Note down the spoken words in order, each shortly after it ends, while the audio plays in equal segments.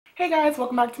Hey guys,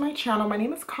 welcome back to my channel. My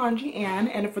name is Kanji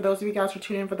and for those of you guys who are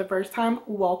tuning in for the first time,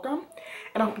 welcome,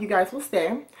 and I hope you guys will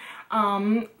stay.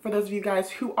 For those of you guys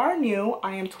who are new,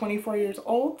 I am 24 years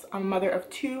old. I'm a mother of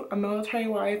two, a military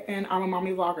wife, and I'm a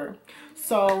mommy vlogger.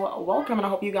 So welcome, and I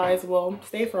hope you guys will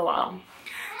stay for a while.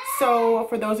 So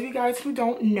for those of you guys who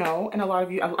don't know, and a lot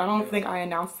of you, I don't think I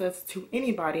announced this to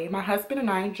anybody, my husband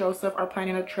and I, Joseph, are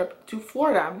planning a trip to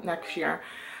Florida next year.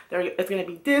 It's going to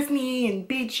be Disney and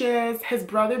beaches. His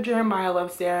brother Jeremiah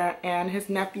lives there, and his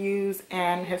nephews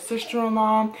and his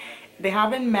sister-in-law. They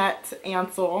haven't met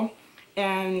Ansel,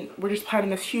 and we're just planning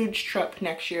this huge trip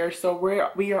next year. So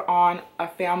we are on a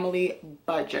family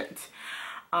budget.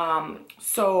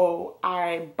 So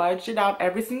I budget out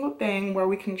every single thing where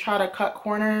we can try to cut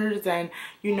corners and,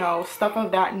 you know, stuff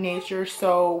of that nature.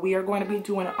 So we are going to be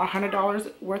doing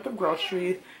 $100 worth of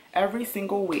groceries every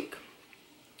single week.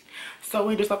 So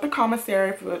we just left the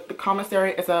commissary. The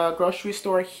commissary is a grocery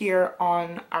store here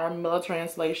on our military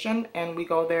installation, and we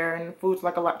go there and food's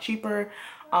like a lot cheaper.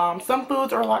 Some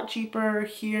foods are a lot cheaper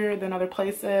here than other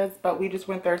places, but we just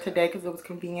went there today because it was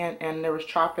convenient and there was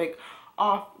traffic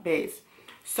off base.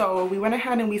 So we went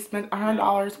ahead and we spent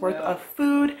 $100 worth of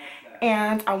food,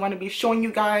 and I want to be showing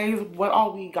you guys what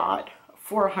all we got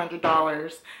for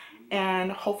 $100.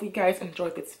 And hopefully you guys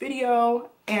enjoyed this video,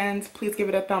 and please give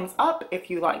it a thumbs up if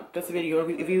you like this video,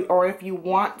 if you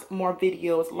want more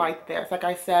videos like this. Like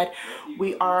I said,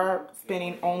 we are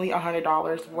spending only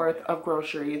 $100 worth of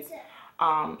groceries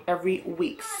every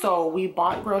week. So we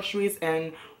bought groceries,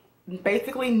 and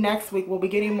basically next week we'll be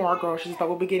getting more groceries, but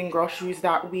we'll be getting groceries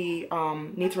that we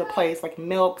need to replace, like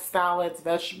milk, salads,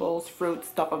 vegetables, fruits,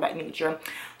 stuff of that nature.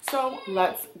 So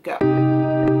let's go.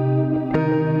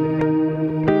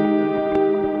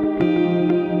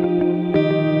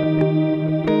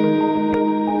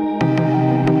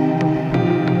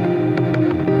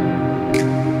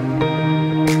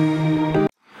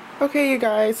 Okay, you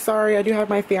guys, sorry, I do have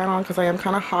my fan on because I am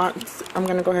kind of hot. I'm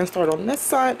going to go ahead and start on this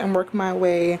side and work my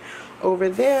way over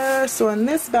there. So in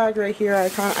this bag right here,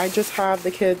 I just have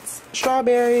the kids'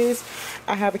 strawberries.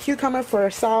 I have a cucumber for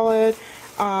a salad,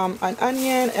 an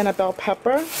onion, and a bell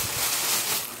pepper.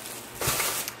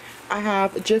 I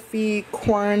have Jiffy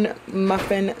corn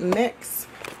muffin mix,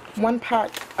 1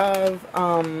 pack of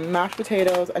mashed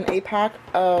potatoes, an 8-pack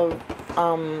of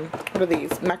what are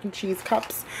these, mac and cheese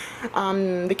cups.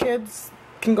 The kids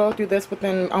can go through this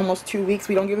within almost 2 weeks.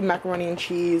 We don't give them macaroni and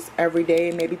cheese every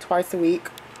day, maybe twice a week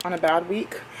on a bad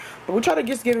week, but we try to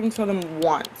just give them to them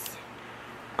once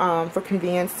for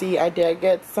conveniency. I did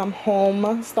get some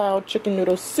home style chicken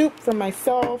noodle soup for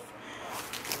myself,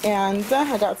 and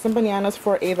I got some bananas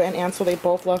for Ava and Ansel. They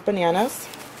both love bananas.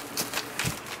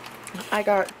 I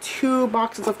got 2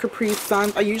 boxes of Capri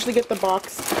Suns. I usually get the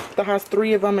box that has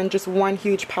 3 of them in just one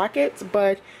huge packet,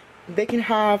 but they can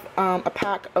have a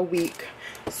pack a week.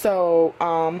 So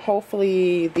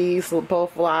hopefully these will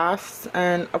both last,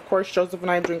 and of course Joseph and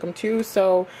I drink them too.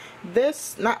 So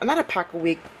this, not a pack a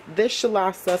week, this should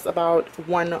last us about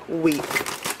 1 week.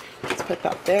 Let's put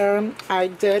that there. I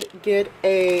did get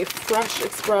a Fresh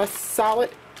Express salad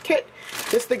kit.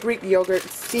 This is the Greek yogurt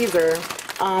Caesar.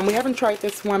 We haven't tried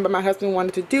this one, but my husband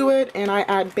wanted to do it, and I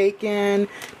add bacon,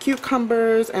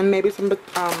 cucumbers, and maybe some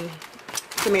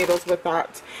tomatoes with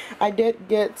that. I did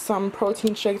get some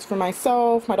protein shakes for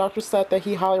myself. My doctor said that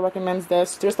he highly recommends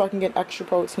this just so I can get extra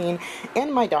protein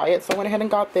in my diet, so I went ahead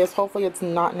and got this. Hopefully it's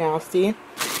not nasty.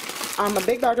 A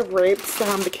big bag of grapes.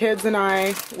 The kids and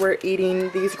I were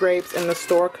eating these grapes in the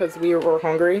store because we were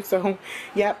hungry. So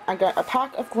yep, I got a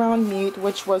pack of ground meat,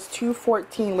 which was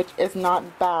 $2.14, which is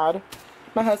not bad.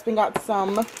 My husband got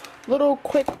some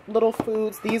quick little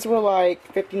foods. These were like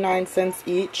 59 cents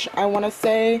each, I want to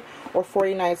say, or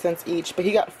 49 cents each, but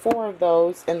he got 4 of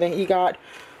those, and then he got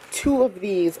 2 of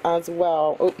these as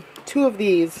well. Oh, 2 of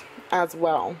these as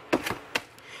well.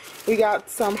 We got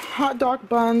some hot dog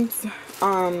buns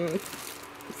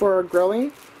for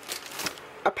grilling,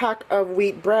 a pack of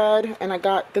wheat bread, and I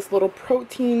got this little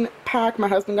protein pack. My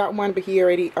husband got one, but he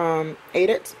already ate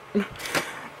it.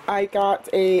 I got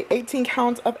a 18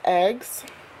 count of eggs,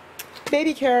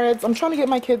 baby carrots. I'm trying to get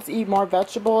my kids to eat more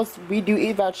vegetables. We do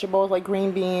eat vegetables like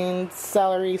green beans,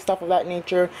 celery, stuff of that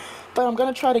nature, but I'm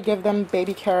going to try to give them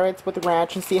baby carrots with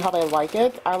ranch and see how they like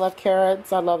it. I love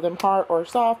carrots. I love them hard or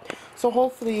soft, so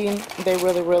hopefully they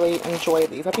really enjoy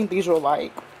these. I think these were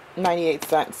like 98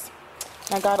 cents.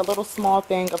 I got a little small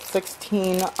thing of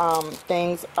 16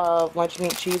 things of lunch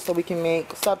meat cheese so we can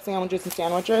make sub sandwiches and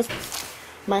sandwiches.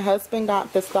 My husband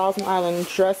got this Thousand Island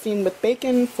dressing with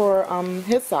bacon for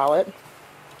his salad.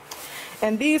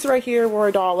 And these right here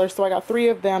were $1, so I got 3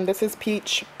 of them. This is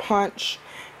peach punch,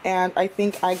 And I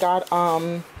think I got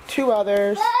 2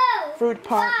 others, fruit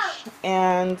punch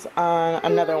and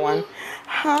another one.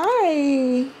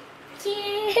 Hi.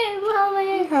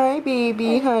 Hi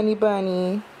baby, honey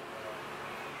bunny.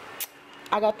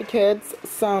 I got the kids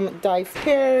some diced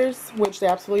pears, which they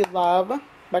absolutely love.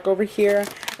 Back over here,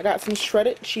 I got some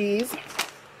shredded cheese.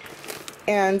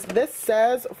 And this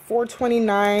says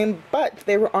 $4.29, but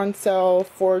they were on sale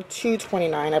for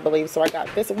 $2.29, I believe. So I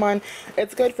got this one.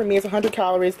 It's good for me. It's 100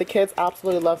 calories. The kids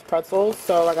absolutely love pretzels,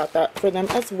 so I got that for them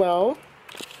as well.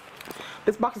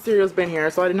 This box of cereal has been here,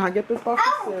 so I did not get this box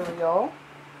of cereal.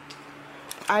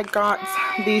 I got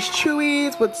these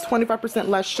Chewies with 25%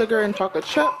 less sugar and chocolate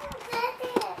chip.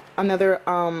 Another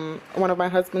one of my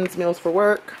husband's meals for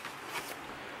work.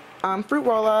 Fruit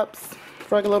roll-ups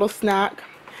for like a little snack.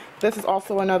 This is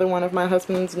also another one of my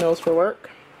husband's meals for work.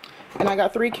 And I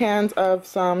got 3 cans of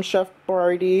some Chef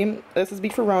Boyardee. This is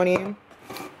beefaroni.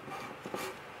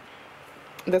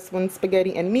 This one's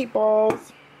spaghetti and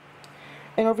meatballs.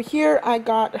 And over here I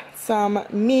got some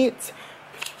meat,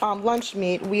 lunch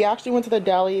meat. We actually went to the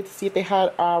deli to see if they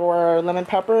had our lemon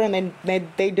pepper, and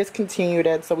they discontinued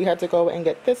it, so we had to go and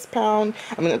get this 1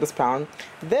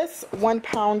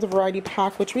 pound variety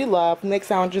pack, which we love. Make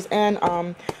sandwiches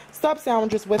and sub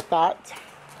sandwiches with that.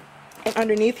 And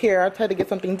underneath here I tried to get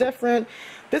something different.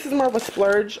 This is more of a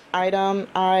splurge item.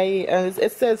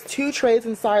 It says 2 trays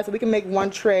inside, so we can make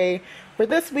 1 tray for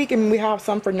this week, and we have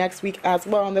some for next week as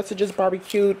well. And this is just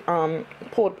barbecued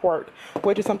pulled pork,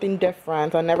 which is something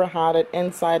different. I never had it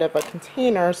inside of a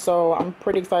container, so I'm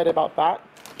pretty excited about that.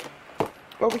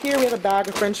 Over here we have a bag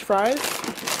of french fries,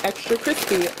 extra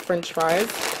crispy french fries.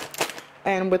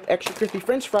 And with extra crispy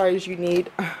french fries you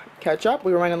need ketchup.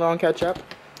 We were running low on ketchup.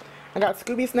 I got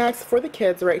Scooby snacks for the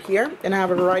kids right here, and I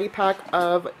have a variety pack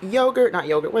of yogurt, not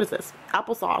yogurt, what is this?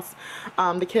 Applesauce.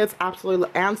 The kids absolutely,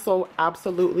 Ansel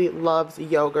absolutely loves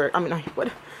yogurt. I mean,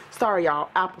 sorry y'all,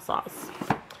 applesauce.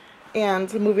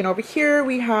 And moving over here,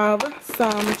 we have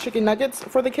some chicken nuggets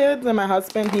for the kids, and my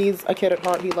husband, he's a kid at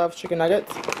heart, he loves chicken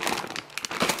nuggets.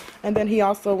 And then he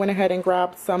also went ahead and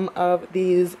grabbed some of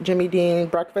these Jimmy Dean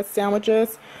breakfast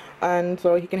sandwiches, and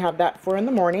so he can have that for in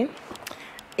the morning.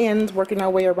 And working our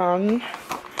way around,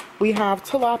 we have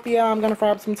tilapia. I'm going to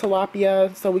fry up some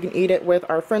tilapia so we can eat it with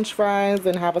our french fries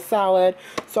and have a salad.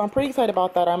 So I'm pretty excited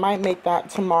about that. I might make that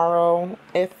tomorrow,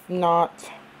 if not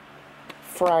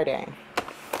Friday.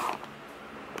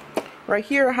 Right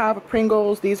here I have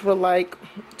Pringles. These were like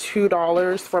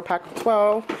 $2 for a pack of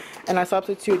 12. And I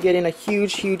substitute getting a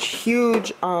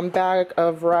huge bag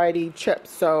of variety chips.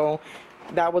 So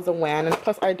that was a win. And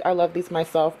plus I love these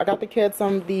myself. I got the kids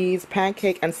some of these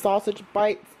pancake and sausage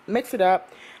bites. Mix it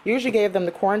up. Usually gave them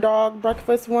the corn dog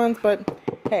breakfast ones, but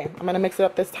hey, I'm gonna mix it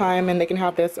up this time and they can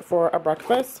have this for a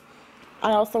breakfast.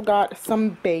 I also got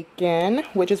some bacon,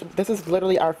 this is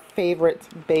literally our favorite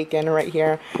bacon right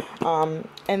here.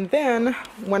 And then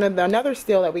another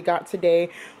steal that we got today,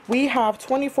 we have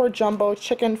 24 jumbo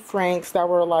chicken franks that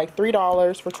were like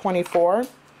 $3 for 24.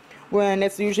 When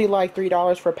it's usually like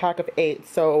 $3 for a pack of 8.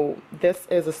 So this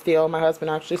is a steal. My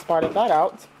husband actually spotted that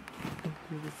out.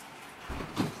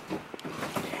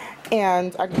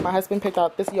 And my husband picked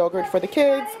out this yogurt for the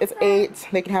kids. It's 8.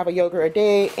 They can have a yogurt a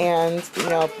day, and you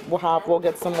know we'll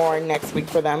get some more next week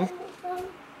for them.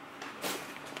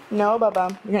 No,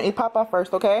 Bubba, you're gonna eat Papa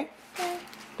first, okay?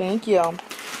 Thank you.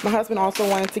 My husband also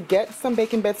wanted to get some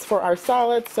bacon bits for our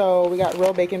salad, so we got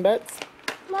real bacon bits.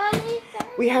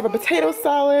 We have a potato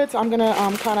salad, so I'm gonna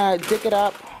kind of dick it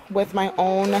up with my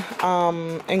own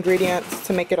ingredients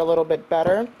to make it a little bit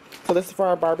better. So this is for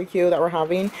our barbecue that we're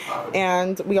having.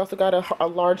 And we also got a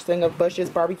large thing of Bush's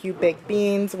barbecue baked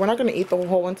beans. We're not gonna eat the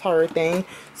whole entire thing,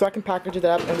 so I can package it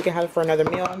up and we can have it for another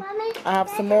meal. I have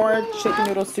some more chicken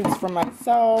noodle soups for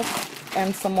myself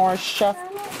and some more Chef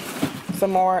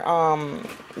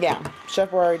Boyardee.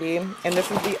 And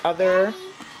this is the other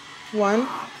one.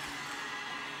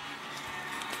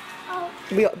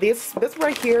 This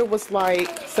right here was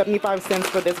like 75 cents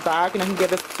for this bag, and I can give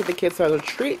this to the kids as a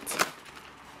treat.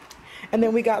 And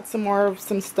then we got some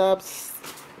Stubbs,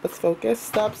 let's focus,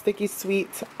 Stubbs Sticky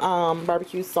Sweet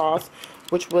barbecue sauce,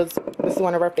 this is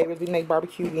one of our favorites. We make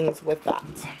barbecue beans with that.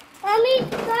 Mommy,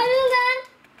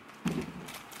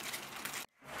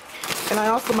 and my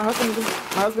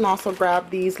husband also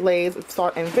grabbed these Lay's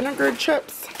salt and vinegar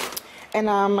chips. And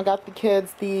I got the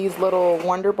kids these little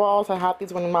Wonder Balls. I had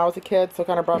these when I was a kid, so it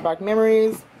kind of brought back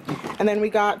memories. And then we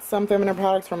got some feminine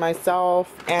products for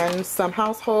myself and some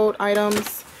household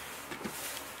items,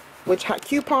 which had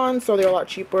coupons, so they're a lot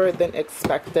cheaper than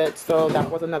expected. So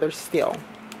that was another steal.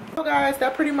 So guys,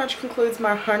 that pretty much concludes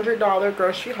my $100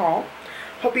 grocery haul.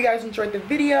 Hope you guys enjoyed the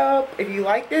video. If you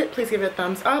liked it, please give it a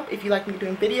thumbs up. If you like me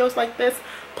doing videos like this,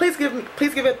 please give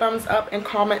it a thumbs up and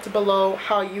comment below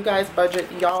how you guys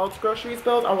budget y'all's groceries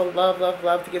bills. I would love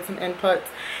to get some inputs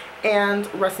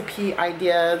and recipe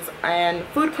ideas and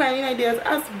food planning ideas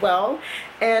as well.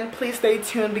 And please stay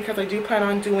tuned because I do plan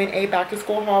on doing a back to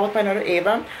school haul with my daughter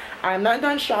Ava. I'm not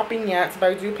done shopping yet, but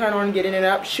I do plan on getting it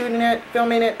up, shooting it,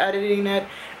 filming it, editing it,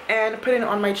 and putting it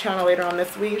on my channel later on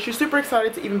this week. She's super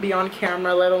excited to even be on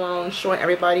camera, let alone showing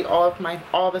everybody all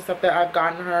the stuff that I've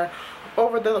gotten her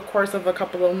over the course of a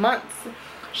couple of months.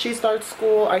 She starts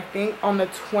school, I think, on the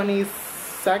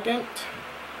 22nd,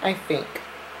 I think.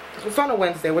 So it's on a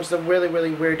Wednesday, which is a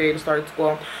really weird day to start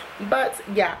school. But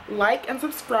yeah, like and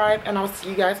subscribe, and I'll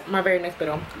see you guys in my very next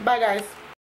video. Bye guys.